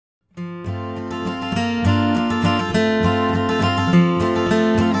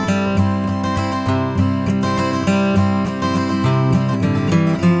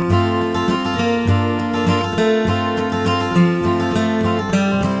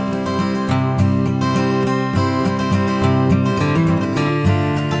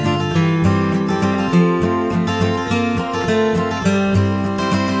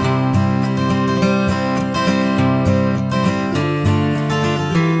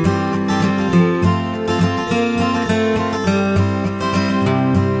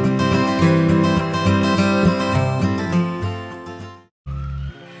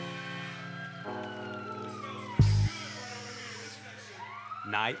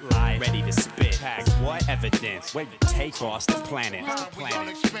ready to spit. Tag what? Evidence. Wait to take across the planet.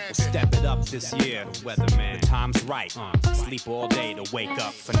 We'll step it up this year, weatherman. The time's right. Sleep all day to wake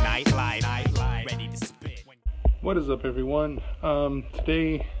up for nightlife. Ready to spit. What is up, everyone?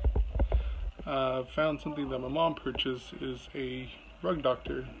 Today found something that my mom purchased, is a rug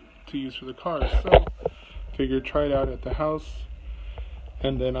doctor to use for the car. So figured try it out at the house,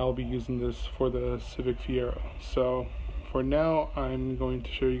 and then I'll be using this for the Civic Ferio. So for now, I'm going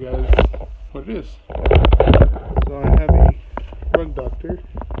to show you guys what it is. So I have a rug doctor.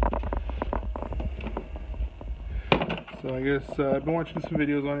 So I guess I've been watching some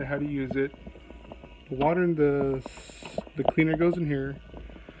videos on it, how to use it. The water in the cleaner goes in here,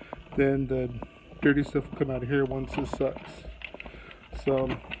 then the dirty stuff will come out of here once it sucks. So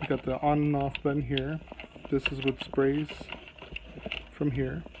I got the on and off button here. This is what sprays from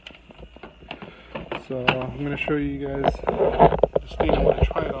here. So I'm going to show you guys the stain I want to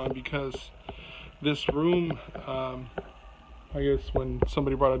try it on, because this room, I guess when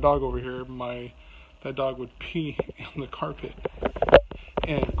somebody brought a dog over here, that dog would pee on the carpet.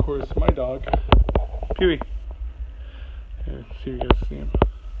 And of course my dog, Ferio. Here, see if you guys see him.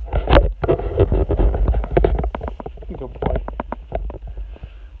 Good boy.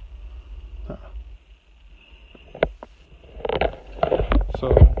 So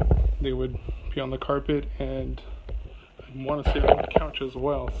they would pee on the carpet, and I want to say on the couch as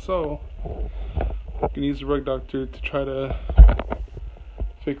well. So I'm gonna use the rug doctor to try to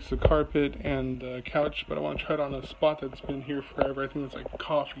fix the carpet and the couch, but I want to try it on a spot that's been here forever. I think it's like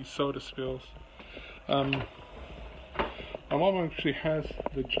coffee soda spills. My mom actually has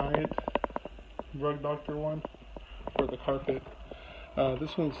the giant rug doctor one for the carpet.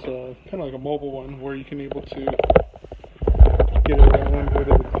 This one's kind of like a mobile one where you can able to get it around, go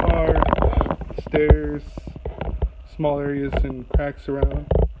to the car, stairs, small areas and cracks around.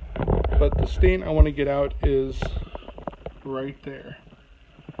 But the stain I want to get out is right there.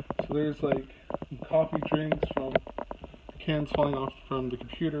 So there's like coffee drinks from cans falling off from the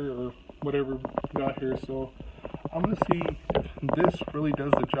computer or whatever got here. So I'm going to see if this really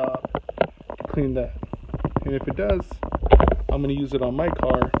does the job to clean that. And if it does, I'm going to use it on my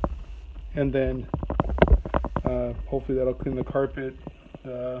car, and then hopefully that'll clean the carpet,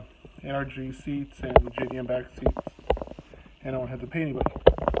 the NRG seats, and the JDM back seats, and I won't have to pay anybody.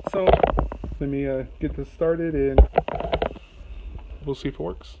 So let me get this started, and we'll see if it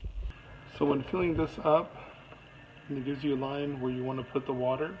works. So when filling this up, it gives you a line where you want to put the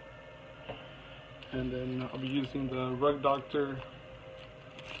water, and then I'll be using the rug doctor.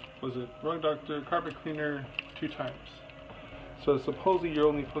 Rug doctor carpet cleaner 2 times. So supposedly you're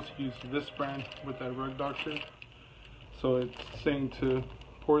only supposed to use this brand with that rug doctor. So it's saying to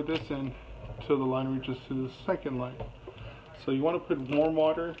pour this in till the line reaches to the second line. So you want to put warm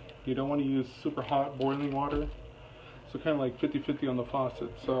water. You don't want to use super hot boiling water. So kind of like 50-50 on the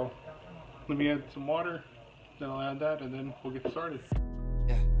faucet. So let me add some water, then I'll add that, and then we'll get started.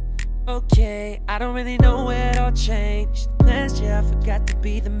 Okay, I don't really know where it all changed. Last year I forgot to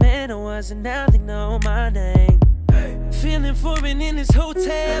be the man I was, and now they know my name. Feeling foreign in this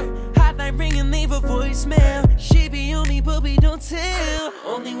hotel, hotline ringing, leave a voicemail. She be on me but we don't tell.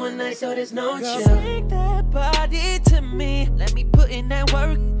 Only one night so there's no chill. Take that body to me, let me put in that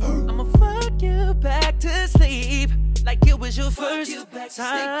work. I'ma fuck you back to sleep like it was your first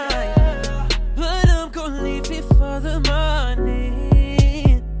time. But I'm gonna leave it for the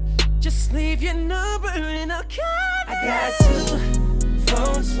morning. Just leave your number and I'll call it. I got 2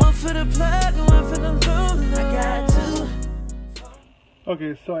 phones, one for the plug and one for the low. I got 2.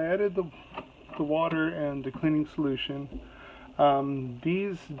 Okay, so I added the water and the cleaning solution.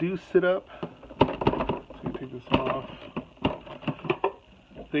 These do sit up. So you take this off.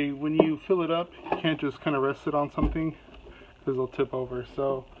 When you fill it up, you can't just kind of rest it on something because they'll tip over.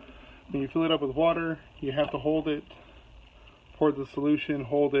 So when you fill it up with water, you have to hold it, pour the solution,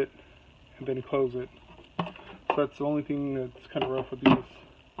 hold it, and then close it. So that's the only thing that's kind of rough with these.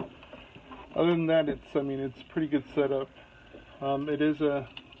 Other than that, it's pretty good setup. It is a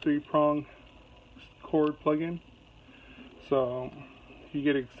 3-prong cord plug-in, so you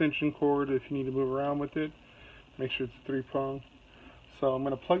get an extension cord if you need to move around with it. Make sure it's 3-prong. So I'm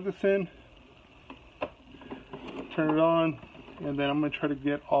going to plug this in, turn it on, and then I'm going to try to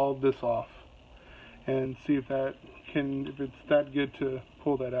get all of this off and see if it's that good to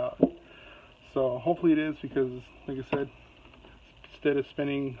pull that out. So hopefully it is, because like I said, instead of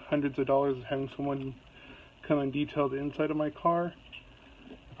spending hundreds of dollars having someone come and detail the inside of my car,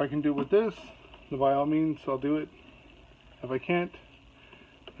 if I can do it with this, then by all means I'll do it. If I can't,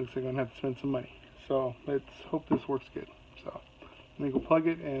 looks like I'm going to have to spend some money. So let's hope this works good. So Let me go plug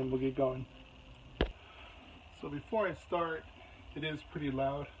it and we'll get going. So before I start, it is pretty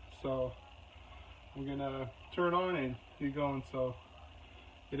loud, so I'm gonna turn it on and get going, so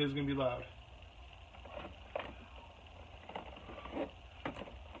it is gonna be loud.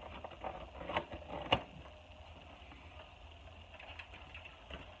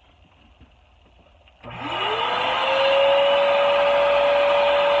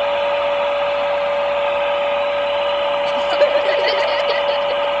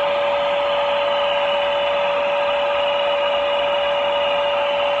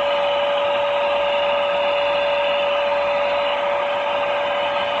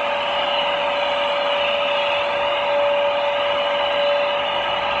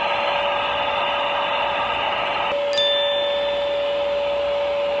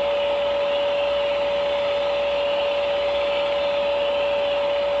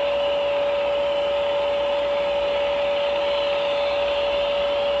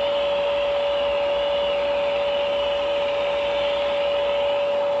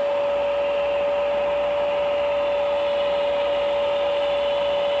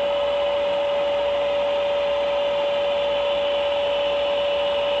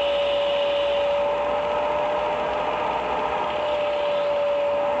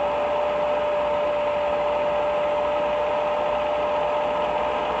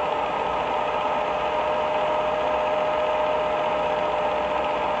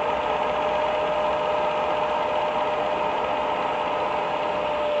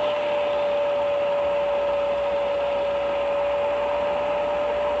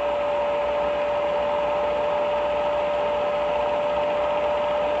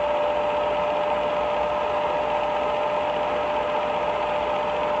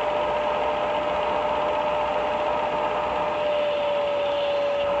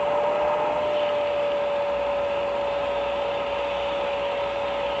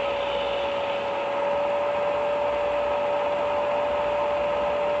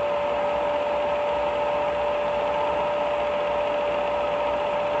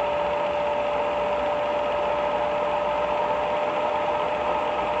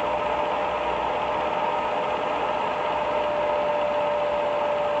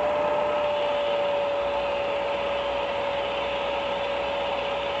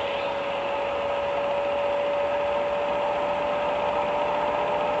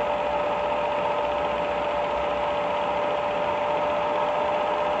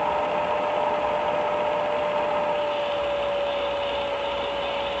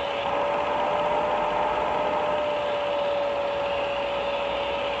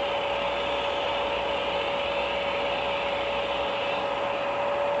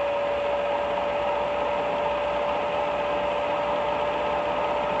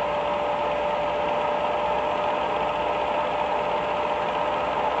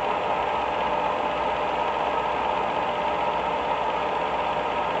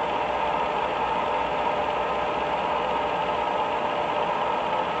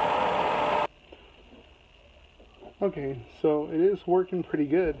 Okay, so it is working pretty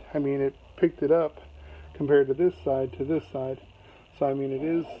good. I mean, it picked it up compared to this side to this side. So, I mean, it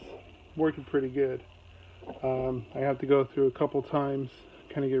is working pretty good. I have to go through a couple times,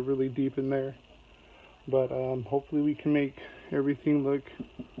 kind of get really deep in there. But hopefully we can make everything look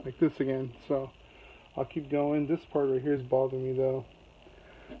like this again. So, I'll keep going. This part right here is bothering me, though,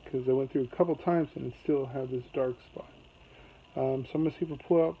 because I went through a couple times and it still had this dark spot. So I'm going to see if I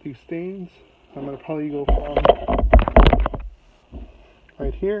pull out these stains. I'm going to probably go from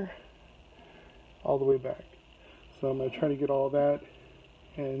right here all the way back. So I'm going to try to get all that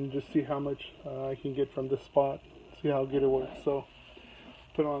and just see how much I can get from this spot, see how good it works. So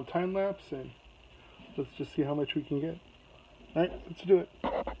put it on a time lapse and let's just see how much we can get. Alright, let's do it.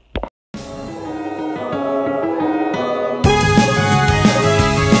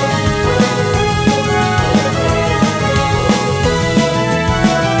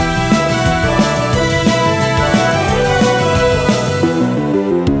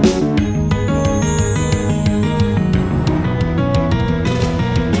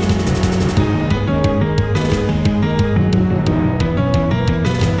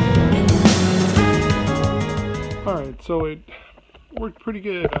 So it worked pretty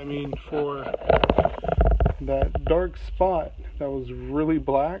good. I mean, for that dark spot that was really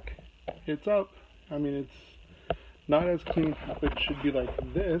black, it's up. I mean, it's not as clean, but it should be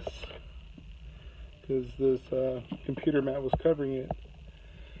like this, because this computer mat was covering it,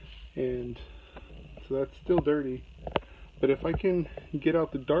 and so that's still dirty. But if I can get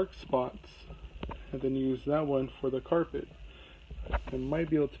out the dark spots and then use that one for the carpet, I might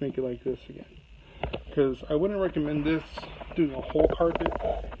be able to make it like this again. because I wouldn't recommend this doing a whole carpet.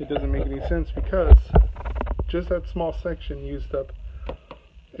 It doesn't make any sense because just that small section used up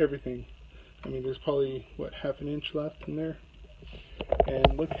everything. I mean, there's probably, what, half an inch left in there?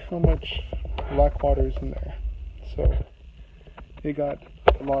 And look how much black water is in there. So it got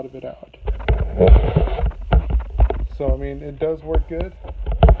a lot of it out. So, I mean, it does work good.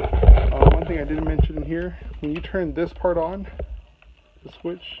 One thing I didn't mention in here, when you turn this part on, the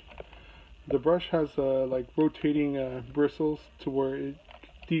switch, the brush has like rotating bristles to where it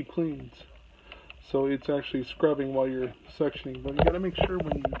deep cleans. So it's actually scrubbing while you're suctioning. But you gotta make sure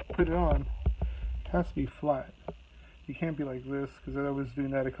when you put it on, it has to be flat. You can't be like this, because I was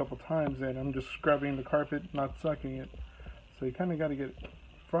doing that a couple times and I'm just scrubbing the carpet, not sucking it. So you kind of got to get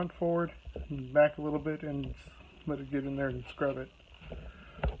front forward, and back a little bit, and let it get in there and scrub it.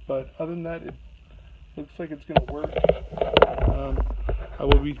 But other than that, it looks like it's going to work. I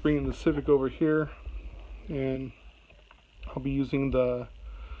will be bringing the Civic over here, and I'll be using the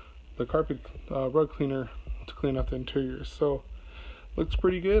carpet rug cleaner to clean out the interior. So looks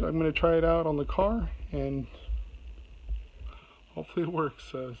pretty good. I'm going to try it out on the car, and hopefully it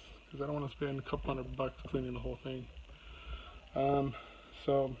works, because I don't want to spend a couple $100 cleaning the whole thing.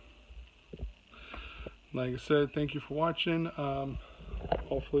 So like I said, thank you for watching.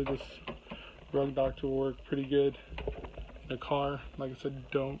 Hopefully this rug doctor will work pretty good in a car. Like I said,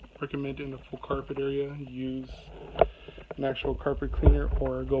 don't recommend it in a full carpet area. Use an actual carpet cleaner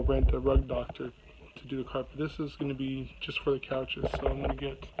or go rent a rug doctor to do the carpet. This is going to be just for the couches, so I'm going to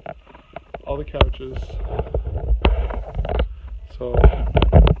get all the couches. So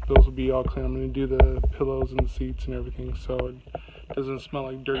those will be all clean. I'm going to do the pillows and the seats and everything, so it doesn't smell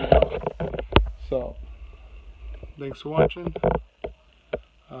like dirty dog. So thanks for watching.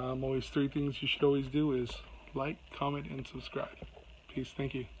 Always 3 things you should always do is like, comment, and subscribe. Peace.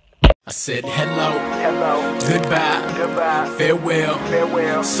 Thank you. I said hello, goodbye,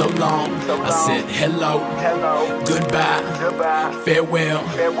 farewell, so long. I said hello, goodbye,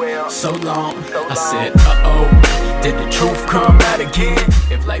 farewell, so long. I said uh-oh, did the truth come out again?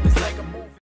 If life is like